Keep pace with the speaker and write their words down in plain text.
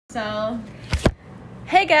So,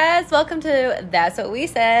 Hey guys, welcome to That's What We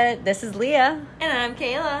Said. This is Leah. and I'm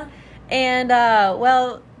Kayla. And,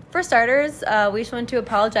 for starters, we just want to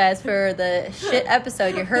apologize for the shit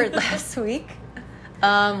episode you heard last week.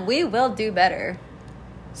 We will do better.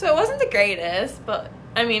 So it wasn't the greatest, but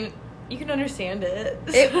I mean, you can understand it.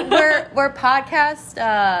 We're podcast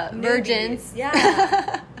virgins.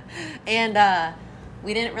 Yeah. And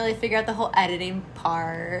we didn't really figure out the whole editing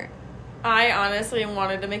part. I honestly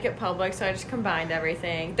wanted to make it public, so I just combined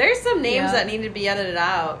everything. There's some names that need to be edited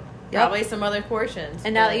out. Yep. Probably some other portions.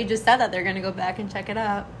 And now that you just said that, they're going to go back and check it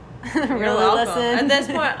out. You're Really welcome. listen. At this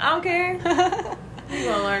point, I don't care. You're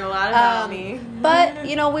going to learn a lot about me. But,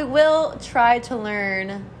 we will try to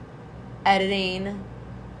learn editing,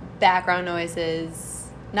 background noises,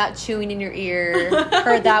 not chewing in your ear.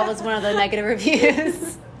 Heard that was one of the negative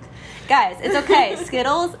reviews. Guys, it's okay.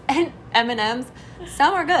 Skittles and M&Ms,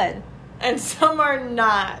 some are good. And some are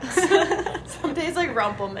not. Some taste like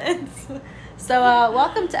Rumplemans. So,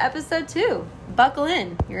 welcome to episode 2. Buckle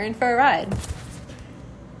in. You're in for a ride.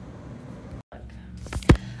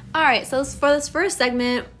 All right, so for this first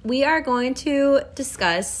segment, we are going to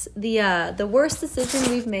discuss the worst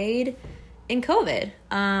decision we've made in COVID.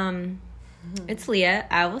 It's Leah.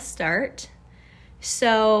 I will start.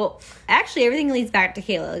 So, actually, everything leads back to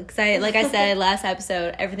Kayla. Because, like I said last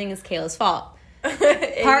episode, everything is Kayla's fault.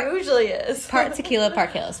 It usually is. Part tequila,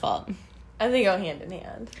 part Kayla's fault. I think go hand in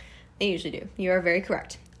hand. They usually do. You are very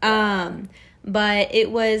correct. But it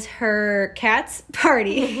was her cat's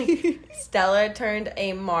party. Stella turned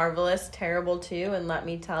a marvelous terrible 2, and let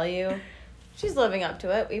me tell you, she's living up to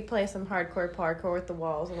it. We play some hardcore parkour with the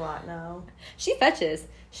walls a lot now. She fetches.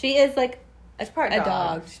 She is like She's part a dog.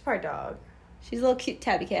 dog. She's part dog. She's a little cute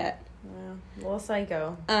tabby cat. Yeah, a little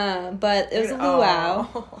psycho. But it was a luau.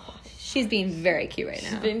 She's being very cute right now.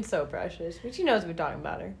 She's being so precious. But she knows we're talking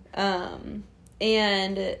about her.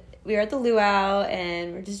 And we were at the luau,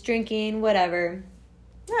 and we're just drinking, whatever.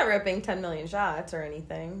 Not ripping 10 million shots or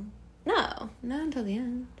anything. No, not until the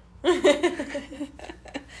end. I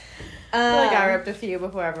feel like I ripped a few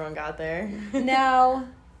before everyone got there. Now,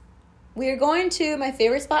 we are going to my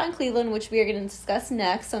favorite spot in Cleveland, which we are going to discuss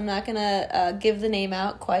next. So I'm not going to give the name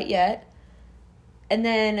out quite yet. And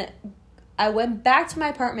then I went back to my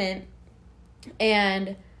apartment,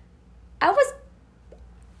 and I was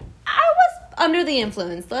under the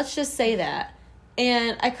influence. Let's just say that.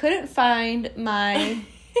 And I couldn't find my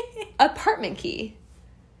apartment key.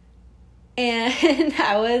 And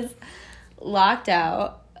I was locked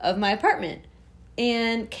out of my apartment.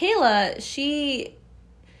 And Kayla, she's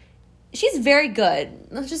very good.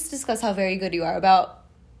 Let's just discuss how very good you are about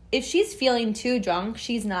if she's feeling too drunk,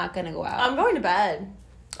 she's not going to go out. I'm going to bed.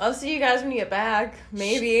 I'll see you guys when you get back.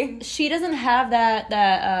 Maybe. She doesn't have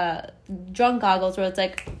that drunk goggles where it's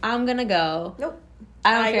like, I'm going to go. Nope.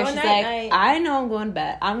 I don't care. She's like, I know I'm going to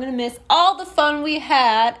bed. I'm going to miss all the fun we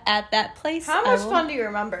had at that place. How much fun do you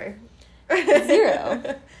remember?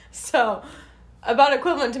 0. So, about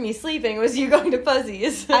equivalent to me sleeping was you going to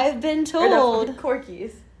Fuzzies. I've been told.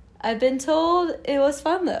 Corky's. I've been told it was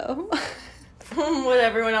fun, though. What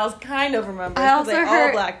everyone else kind of remembers. I also they heard,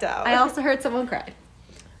 all blacked out. I also heard someone cry.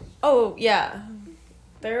 Oh, yeah.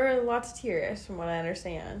 There were lots of tears, from what I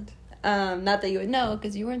understand. Not that you would know,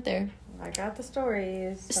 because you weren't there. I got the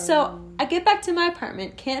stories. So, I get back to my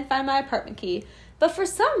apartment, can't find my apartment key, but for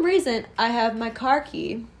some reason, I have my car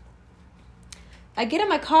key. I get in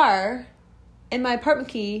my car, and my apartment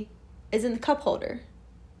key is in the cup holder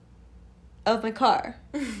of my car.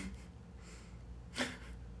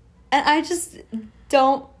 And I just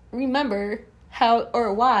don't remember how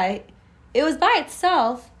or why it was by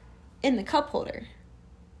itself in the cup holder.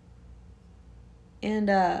 And,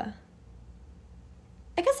 I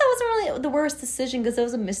guess that wasn't really the worst decision because it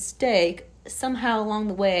was a mistake. Somehow along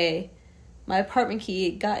the way, my apartment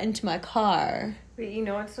key got into my car. Wait, you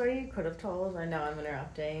know what story you could have told? I know I'm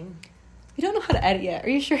interrupting. We don't know how to edit yet. Are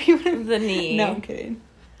you sure you want The knee. No, I'm kidding.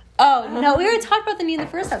 Oh, no, we already talked about the knee in the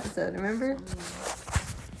first episode, remember?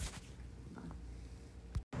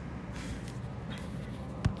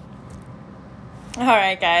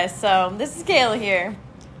 Alright, guys, so this is Kayla here.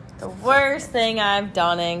 The worst thing I've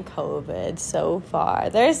done in COVID so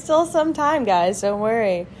far. There's still some time, guys, don't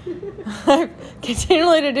worry. I've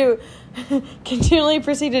continually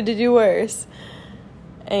proceeded to do worse.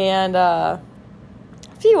 And a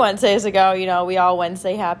few Wednesdays ago, we all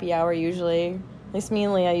Wednesday happy hour usually. At least me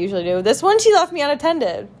and Leah usually do. This one, she left me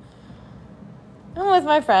unattended. I'm with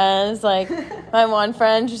my friends, like, my one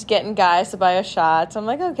friend just getting guys to buy us shots. I'm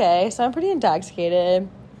like, okay, so I'm pretty intoxicated.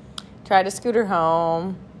 Tried to scooter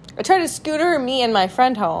home. I tried to scooter me and my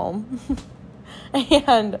friend home.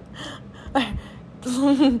 and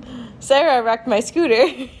Sarah wrecked my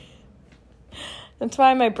scooter. That's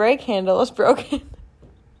why my brake handle is broken.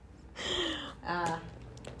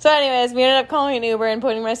 So anyways, we ended up calling an Uber and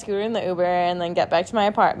putting my scooter in the Uber and then get back to my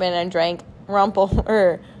apartment and drank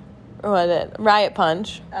Riot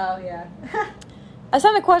Punch. Oh, yeah. I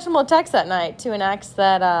sent a questionable text that night to an ex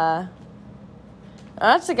that,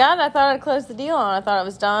 honest to God, I thought I'd close the deal on. I thought it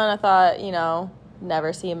was done. I thought,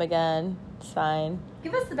 never see him again. It's fine.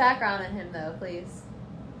 Give us the background on him, though, please.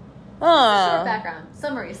 Short background.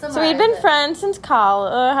 Summary. So we'd been friends since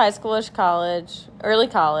high schoolish college, early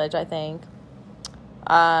college, I think.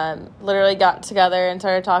 Literally got together and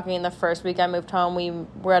started talking the first week I moved home. We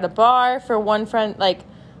were at a bar for one friend,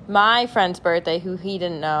 my friend's birthday, who he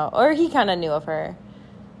didn't know, or he kind of knew of her.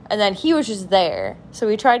 And then he was just there. So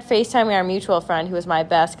we tried FaceTiming our mutual friend, who was my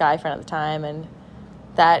best guy friend at the time, and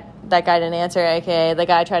that guy didn't answer, aka the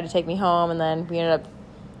guy tried to take me home, and then we ended up,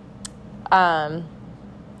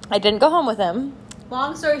 I didn't go home with him.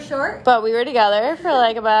 Long story short. But we were together for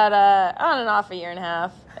about on and off a year and a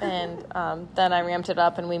half. And then I ramped it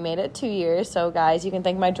up and we made it 2 years. So, guys, you can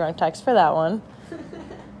thank my drunk text for that one.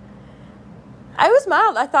 I was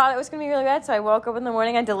mild. I thought it was going to be really bad. So I woke up in the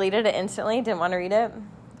morning. I deleted it instantly. Didn't want to read it.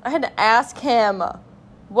 I had to ask him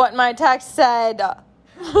what my text said.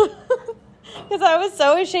 Because I was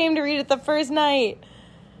so ashamed to read it the first night.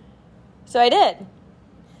 So I did.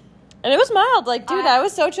 And it was mild. I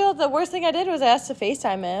was so chill. The worst thing I did was ask to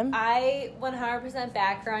FaceTime him. I 100%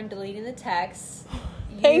 back her on deleting the text.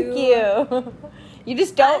 Thank you. You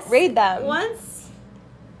just don't read them. Once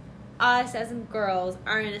us as girls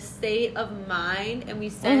are in a state of mind and we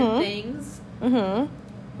send things,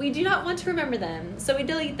 we do not want to remember them. So we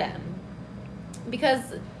delete them.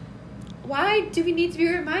 Because why do we need to be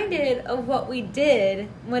reminded of what we did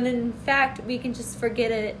when in fact we can just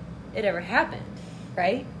forget it ever happened,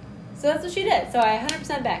 right? So that's what she did. So I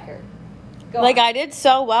 100% back her. Go on. I did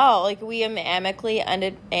so well. We amicably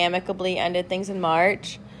ended things in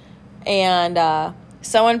March. And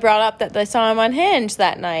someone brought up that they saw him on Hinge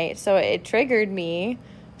that night. So it triggered me.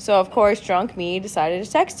 So, of course, drunk me decided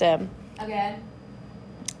to text him. Okay.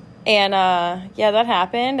 And, that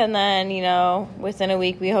happened. And then, within a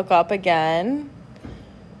week we hook up again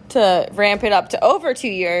to ramp it up to over 2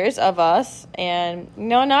 years of us. And,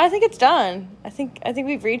 now I think it's done. I think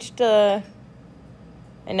we've reached an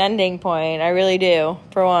ending point. I really do,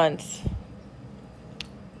 for once.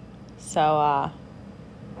 So,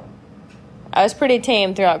 I was pretty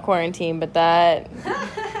tame throughout quarantine, but that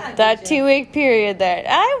 2-week period there,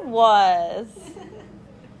 I was.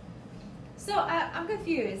 So, I'm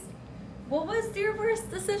confused. What was your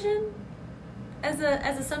worst decision as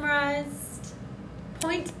a summarized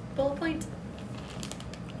bullet point?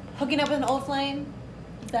 Hooking up with an old flame?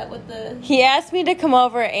 Is that what the... He asked me to come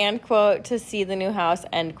over and, quote, to see the new house,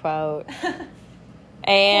 end quote.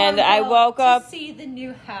 And I woke up... to see the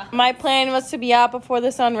new house. My plan was to be out before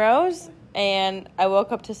the sun rose. And I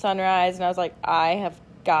woke up to sunrise, and I was like, I have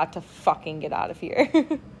got to fucking get out of here.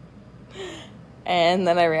 And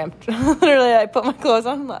then I ramped. Literally, I put my clothes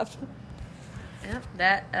on and left. Yep,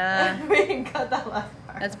 that... we can cut that last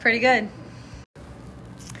part. That's pretty good.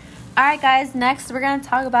 All right, guys, next we're going to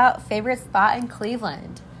talk about favorite spot in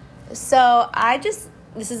Cleveland. So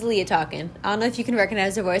this is Leah talking. I don't know if you can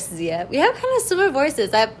recognize our voices yet. We have kind of similar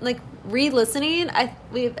voices. I'm re-listening. I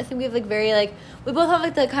think we have we both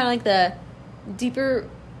have the kind of the deeper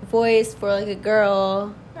voice for a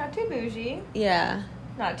girl. Not too bougie. Yeah.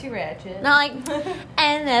 Not too ratchet. Not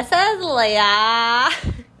and this is Leah.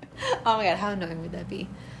 Oh my god, how annoying would that be?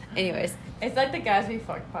 Anyways. It's like the Guys We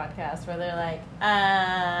Fucked podcast where they're like,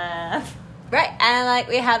 Right, and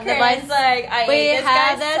we have the Karen's I we ate this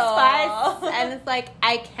have guy's this soul. spice, and it's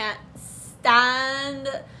I can't stand.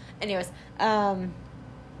 Anyways,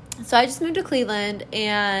 so I just moved to Cleveland,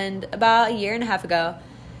 and about a year and a half ago,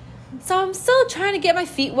 so I'm still trying to get my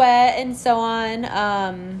feet wet and so on.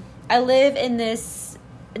 I live in this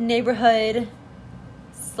neighborhood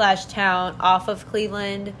 / town off of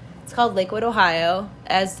Cleveland. It's called Lakewood, Ohio.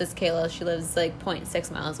 As does Kayla. She lives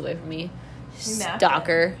 0.6 miles away from me.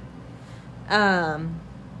 Stalker. And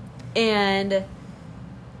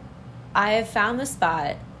I have found this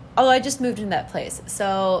spot. Although I just moved into that place.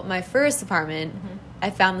 So my first apartment, I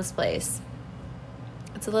found this place.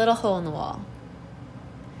 It's a little hole in the wall.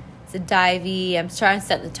 It's a divey. I'm trying to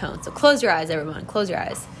set the tone. So close your eyes, everyone. Close your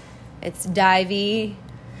eyes. It's divey.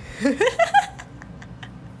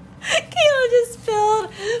 Kayla just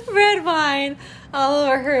spilled red wine all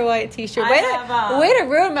over her white t-shirt. Way to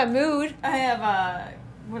ruin my mood. I have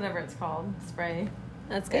whatever it's called, spray.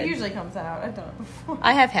 That's good. It usually comes out. I've done it before.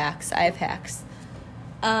 I have hacks.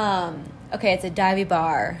 Okay, it's a divey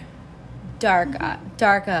bar.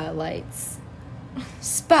 Dark lights.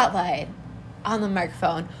 Spotlight on the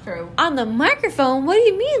microphone. True. On the microphone? What do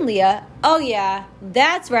you mean, Leah? Oh, yeah,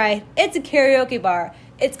 that's right. It's a karaoke bar.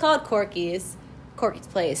 It's called Corky's. Corky's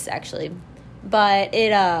Place, actually. But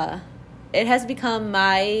it has become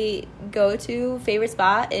my go-to favorite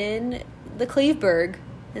spot in the Cleveburg.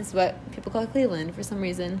 It's what people call Cleveland for some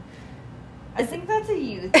reason. I think that's a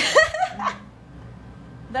you thing.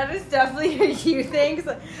 That is definitely a you thing.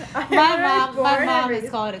 My mom is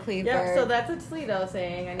called it Cleveburg. Yep, so that's a Toledo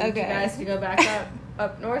saying. I need you guys to go back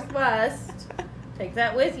up northwest. Take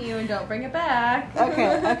that with you and don't bring it back.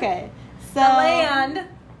 Okay. So the land.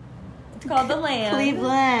 It's called the land.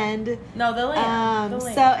 Cleveland. No, the land. The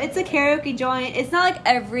land. So it's a karaoke joint. It's not like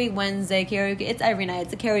every Wednesday karaoke. It's every night.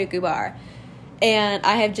 It's a karaoke bar. And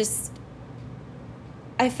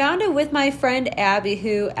I found it with my friend Abby,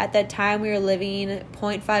 who at that time we were living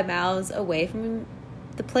 0.5 miles away from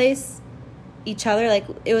the place, each other. Like,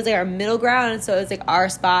 it was like our middle ground, and so it was like our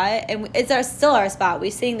spot. And still our spot. We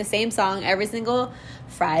sing the same song every single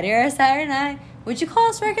Friday or Saturday night. Would you call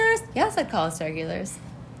us regulars? Yes, I'd call us regulars.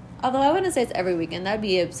 Although I wouldn't say it's every weekend. That'd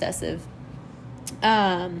be obsessive.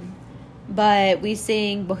 But we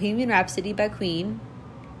sing Bohemian Rhapsody by Queen.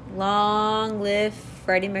 Long live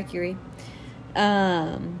Freddie Mercury.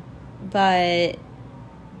 But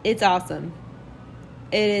it's awesome.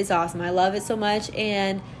 It is awesome. I love it so much.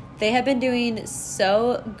 And they have been doing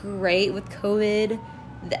so great with COVID.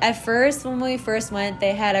 At first, when we first went,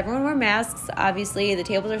 they had everyone wear masks, obviously. The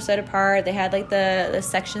tables are set apart. They had, like, the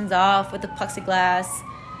sections off with the plexiglass.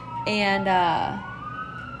 And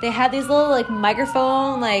they had these little, like,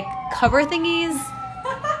 microphone, like, cover thingies.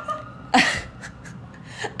 I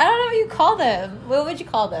don't know what you call them. What would you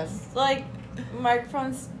call them? Like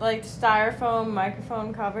microphones, like styrofoam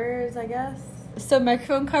microphone covers, I guess. So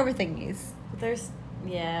microphone cover thingies.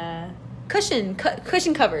 Yeah. Cushion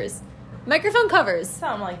covers. Microphone covers.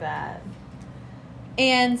 Something like that.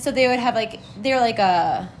 And so they would have, like, they're like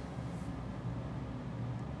a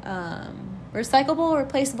recyclable,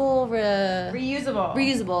 replaceable, reusable.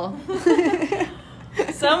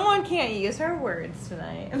 Someone can't use her words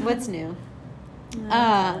tonight. What's new?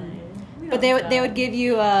 But they would give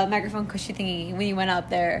you a microphone cushy thingy when you went out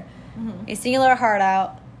there. Mm-hmm. You sing a little heart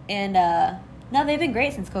out, and no, they've been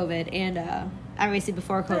great since COVID, and obviously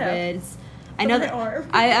before COVID. Yeah. I know that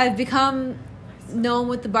I've become known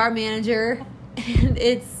with the bar manager, and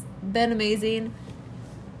it's been amazing.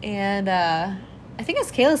 And I think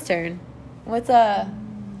it's Kayla's turn.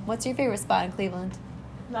 What's your favorite spot in Cleveland?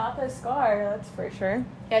 Not the scar, that's for sure.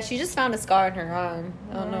 Yeah, she just found a scar in her arm.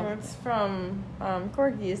 Oh, no. It's from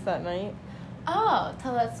Corky's that night. Oh,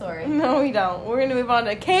 tell that story. No, we don't. We're going to move on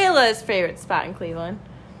to Kayla's favorite spot in Cleveland.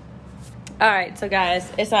 All right, so guys,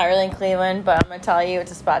 it's not really in Cleveland, but I'm going to tell you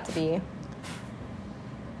it's a spot to be.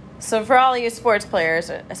 So for all you sports players,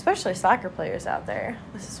 especially soccer players out there,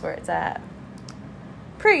 this is where it's at.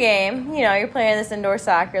 Pre-game, you're playing this indoor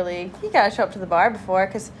soccer league. You got to show up to the bar before,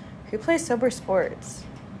 because who plays sober sports?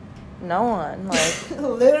 No one. Like,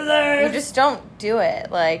 losers. You just don't do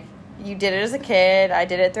it. Like, you did it as a kid. I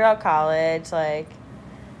did it throughout college. Like,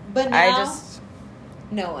 but now,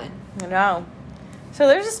 no one. No. So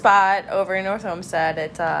there's a spot over in North Homestead.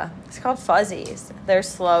 It's called Fuzzies. Their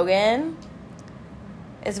slogan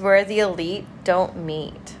is where the elite don't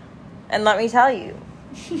meet. And let me tell you,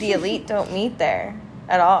 the elite don't meet there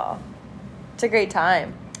at all. It's a great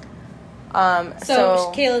time.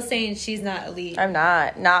 So Kayla's saying she's not elite. I'm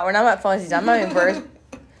not. We're not at Fuzzies. I'm not even worst.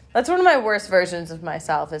 That's one of my worst versions of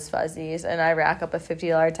myself is Fuzzies, and I rack up a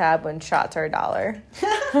 $50 tab when shots are $1.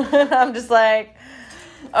 I'm just like,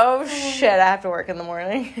 oh shit, I have to work in the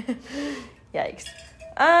morning. Yikes.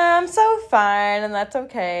 I'm so fine, and that's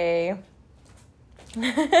okay.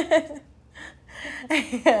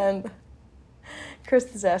 And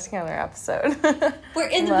Chris is asking on our episode. We're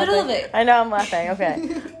in the middle of it. I know, I'm laughing.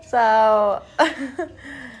 Okay. So,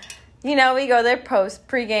 we go there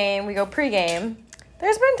pre-game. We go pre-game.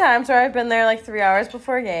 There's been times where I've been there like 3 hours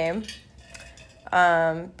before game.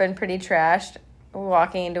 Been pretty trashed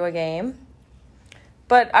walking into a game.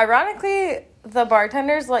 But ironically, the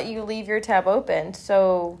bartenders let you leave your tab open.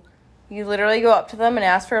 So you literally go up to them and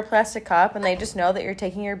ask for a plastic cup, and they just know that you're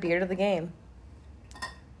taking your beer to the game.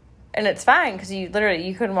 And it's fine because you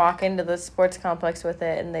can walk into the sports complex with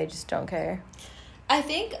it, and they just don't care. I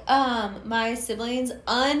think my siblings,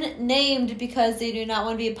 unnamed because they do not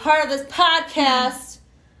want to be a part of this podcast,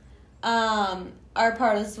 are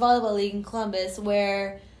part of this volleyball league in Columbus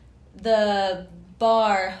where the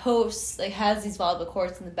bar hosts, has these volleyball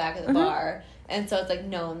courts in the back of the bar. And so it's like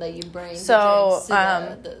known that you bring So, the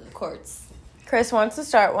drinks to the courts. Chris wants to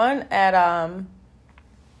start one at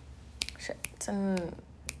it's in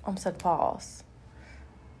Olmsted Falls,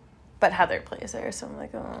 but Heather plays there, so I'm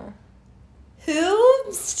like, oh.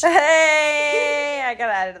 Who? Hey, I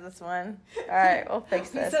gotta add it to this one. All right, we'll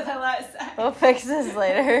fix this. said that last time. We'll fix this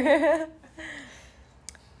later.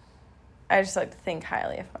 I just like to think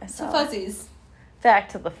highly of myself. So fuzzies. Back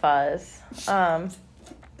to the fuzz.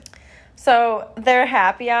 So their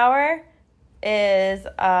happy hour is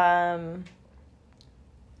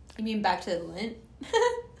You mean back to the Lint?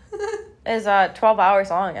 is 12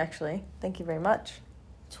 hours long, actually. Thank you very much.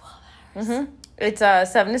 12 hours. Mm-hmm. It's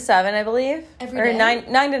 7 to 7, I believe. Every or day?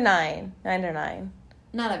 9 to 9. 9 to 9.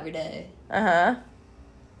 Not every day. Uh-huh.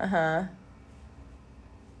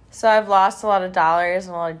 So I've lost a lot of dollars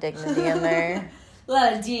and a lot of dignity in there. A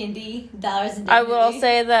lot of D&D, dollars and dignity. I will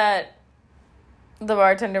say that the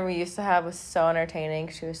bartender we used to have was so entertaining.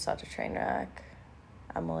 She was such a train wreck.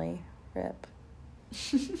 Emily, rip.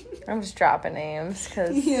 I'm just dropping names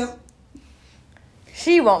because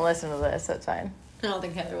she won't listen to this. That's fine. I don't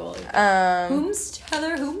think Heather will.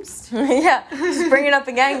 Heather Hoomst? Yeah, just bring it up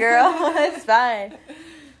again, girl. It's fine.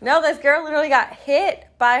 No, this girl literally got hit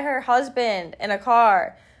by her husband in a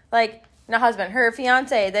car. Like, not husband, her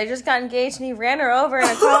fiance. They just got engaged and he ran her over in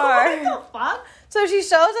a car. What the fuck? So she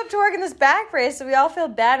shows up to work in this back brace, so we all feel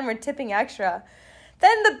bad and we're tipping extra.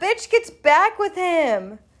 Then the bitch gets back with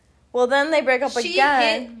him. Well, then they break up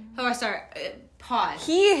again. Pause.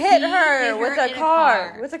 He hit her with a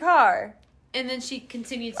car. With a car. And then she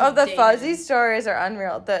continued to The date fuzzy him. stories are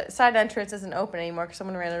unreal. The side entrance isn't open anymore because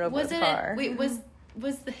someone ran it over with a car. Wait, was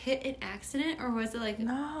the hit an accident or was it like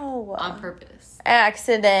no on purpose?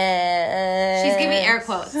 Accident. She's giving air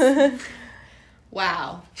quotes.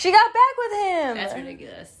 Wow. She got back with him. That's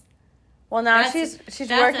ridiculous. Well, now she's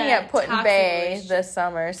working at Put in Bay this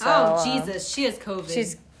summer. So oh Jesus, she has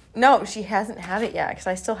COVID. She hasn't had it yet because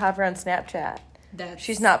I still have her on Snapchat.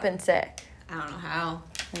 She's not been sick. I don't know how.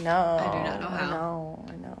 I know. I do not know how.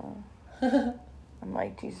 I know. I'm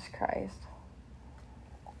like, Jesus Christ.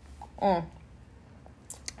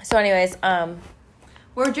 So anyways,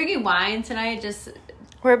 we're drinking wine tonight.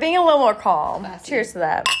 We're being a little more calm. Classy. Cheers to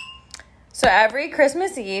that. So every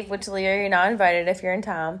Christmas Eve, which Leah, you're not invited if you're in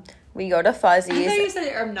town, we go to Fuzzy's. I thought you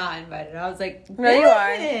said I'm not invited. I was like, no, you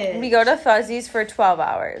are. We go to Fuzzy's for 12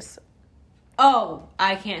 hours. Oh,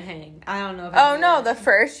 I can't hang. I don't know if the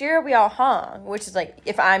first year we all hung, which is like,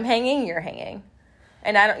 if I'm hanging, you're hanging.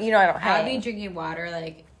 And I don't hang. I'll be drinking water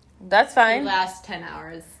like that's fine. The last 10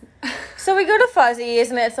 hours. So we go to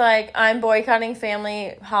Fuzzy's and it's like, I'm boycotting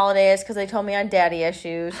family holidays because they told me I had daddy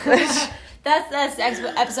issues. That's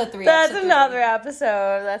episode 3. That's another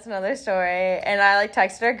episode. That's another story. And I like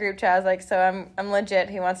texted our group chat. I was like, so I'm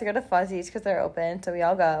legit. He wants to go to Fuzzy's because they're open. So we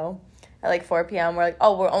all go at like 4 p.m. We're like,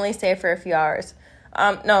 oh, we'll only stay for a few hours.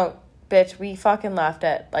 No, bitch, we fucking left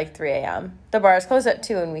at like 3 a.m. The bars closed at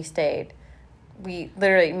 2 and we stayed. We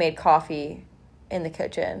literally made coffee in the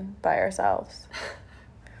kitchen by ourselves.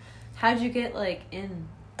 How'd you get like in?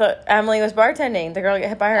 Emily was bartending. The girl got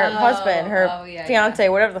hit by her husband, her fiance,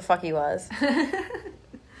 whatever the fuck he was.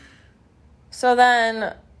 So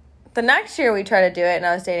then the next year we tried to do it, and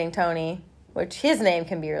I was dating Tony, which his name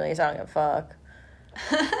can be released. I don't give a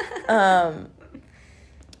fuck.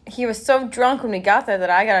 He was so drunk when we got there that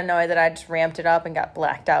I got annoyed that I just ramped it up and got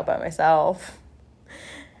blacked out by myself.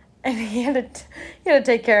 And he had to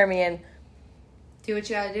take care of me and do what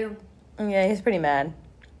you gotta do. Yeah, he's pretty mad.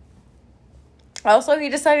 Also, he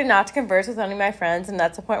decided not to converse with any of my friends, and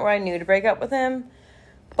that's the point where I knew to break up with him.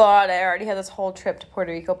 But I already had this whole trip to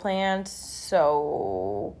Puerto Rico planned,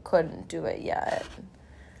 so couldn't do it yet.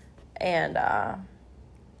 And I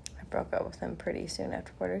broke up with him pretty soon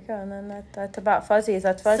after Puerto Rico, and then that's about Fuzzy's.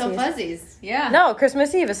 That's Fuzzy's. So Fuzzy's, yeah. No,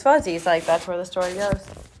 Christmas Eve is Fuzzy's. Like, that's where the story goes.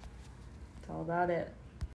 That's all about it.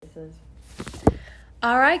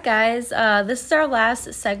 All right, guys. This is our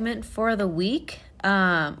last segment for the week.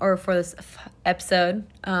 Or for this episode.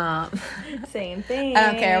 Same thing.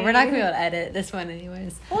 I don't care. We're not going to be able to edit this one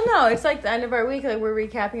anyways. Well, no, it's like the end of our week. Like, we're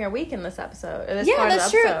recapping our week in this episode. That's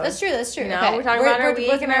true. That's true. You know, okay. we're talking about our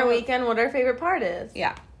week and our weekend, what our favorite part is.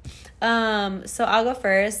 Yeah. So I'll go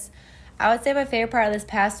first. I would say my favorite part of this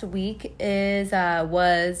past week this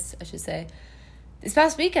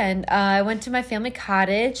past weekend, I went to my family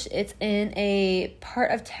cottage. It's in a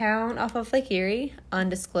part of town off of Lake Erie,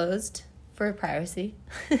 undisclosed for privacy.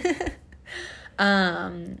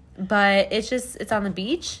 But it's on the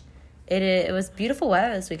beach. It was beautiful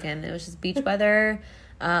weather this weekend. It was just beach weather.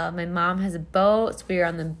 My mom has a boat, so we were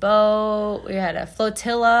on the boat. We had a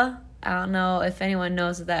flotilla I don't know if anyone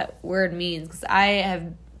knows what that word means, because I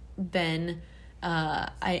have been,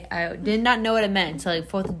 I did not know what it meant until like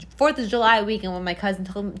 4th of July weekend when my cousin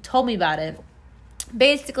told me about it.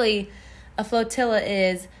 Basically, a flotilla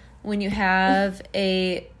is when you have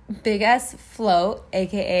a big-ass float,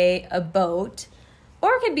 a.k.a. a boat,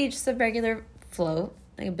 or it could be just a regular float,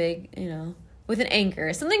 like a big, with an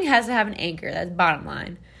anchor. Something has to have an anchor, that's bottom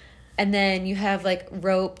line. And then you have, like,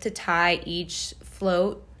 rope to tie each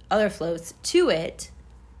other floats to it,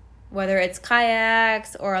 whether it's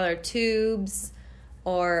kayaks or other tubes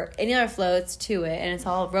or any other floats to it, and it's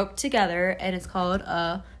all roped together, and it's called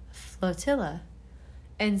a flotilla.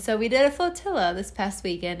 And so we did a flotilla this past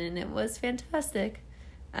weekend, and it was fantastic.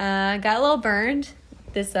 Got a little burned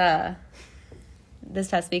this past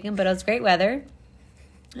weekend, but it was great weather.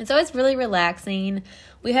 It's always really relaxing.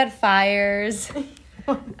 We had fires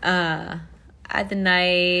at the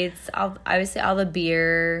nights. Obviously, all the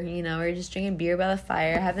beer. We were just drinking beer by the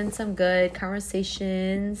fire, having some good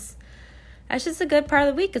conversations. That's just a good part of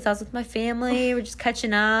the week because I was with my family. We're just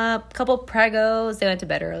catching up. A couple pregos. They went to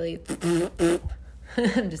bed early.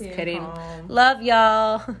 I'm just kidding. Home. Love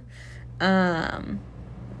y'all.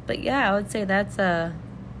 But yeah, I would say that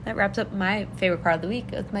wraps up my favorite part of the week.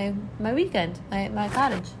 It's my weekend, my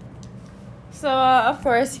cottage. So, of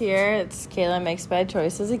course, here it's Kayla Makes Bad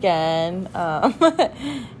Choices again.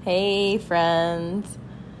 Hey, friends.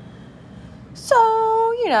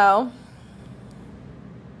 So,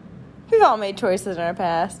 we've all made choices in our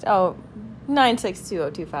past. Oh,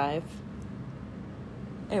 962-025.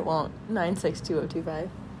 It won't. 962-025.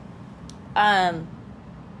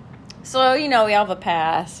 So, we all have a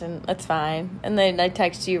past, and that's fine. And then I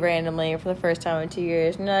text you randomly for the first time in 2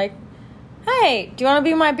 years, and you're like, hey, do you want to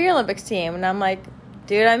be my Beer Olympics team? And I'm like,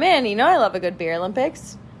 dude, I'm in. I love a good Beer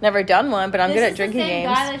Olympics. Never done one, but I'm good at drinking games.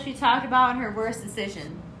 This is the same guy that she talked about in her worst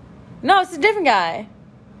decision. No, it's a different guy.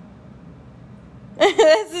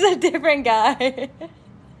 This is a different guy.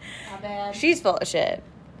 Not bad. She's full of shit.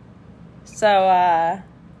 So,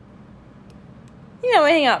 we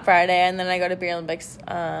hang out Friday, and then I go to Beer Olympics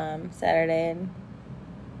Saturday, and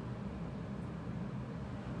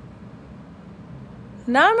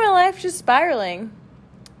now my life's just spiraling.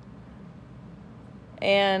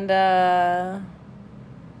 And, yeah,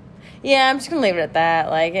 I'm just gonna leave it at that.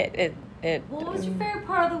 Like, it. Well, what was your favorite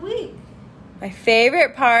part of the week? My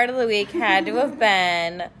favorite part of the week had to have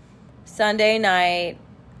been Sunday night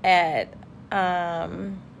at,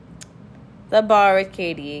 the bar with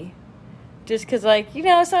Katie. Just because,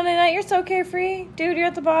 Sunday night, you're so carefree. Dude, you're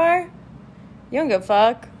at the bar. You don't give a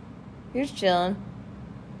fuck. You're just chilling.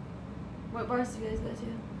 What bars did you guys go to?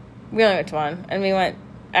 We only went to one. And we met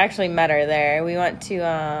her there. We went to,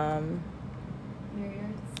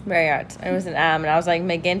 Marriott's. It was an M. And I was like,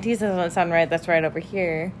 McGinty's doesn't sound right. That's right over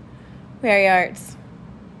here. Marriott's.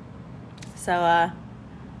 So,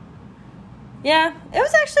 yeah. It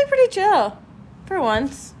was actually pretty chill. For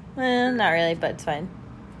once. Not really, but it's fine.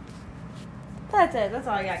 That's it. That's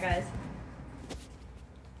all I got, guys.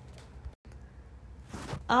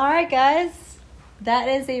 All right, guys. That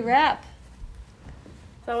is a wrap.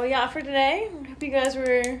 That's all we got for today. Hope you guys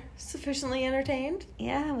were sufficiently entertained.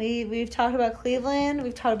 Yeah, we've talked about Cleveland.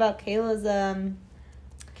 We've talked about Kayla's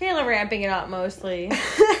Kayla ramping it up mostly.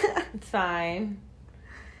 It's fine.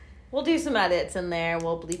 We'll do some edits in there.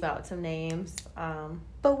 We'll bleep out some names.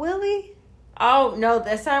 But will we? Oh, no,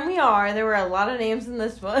 this time we are. There were a lot of names in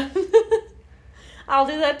this one. I'll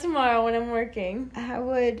do that tomorrow when I'm working. I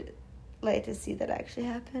would like to see that actually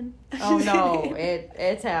happen. Oh, no.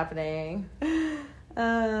 It's happening.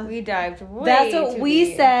 We dived way That's what too we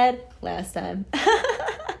deep. said last time.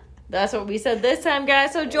 That's what we said this time,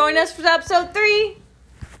 guys. So join us for episode 3.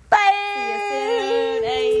 Bye!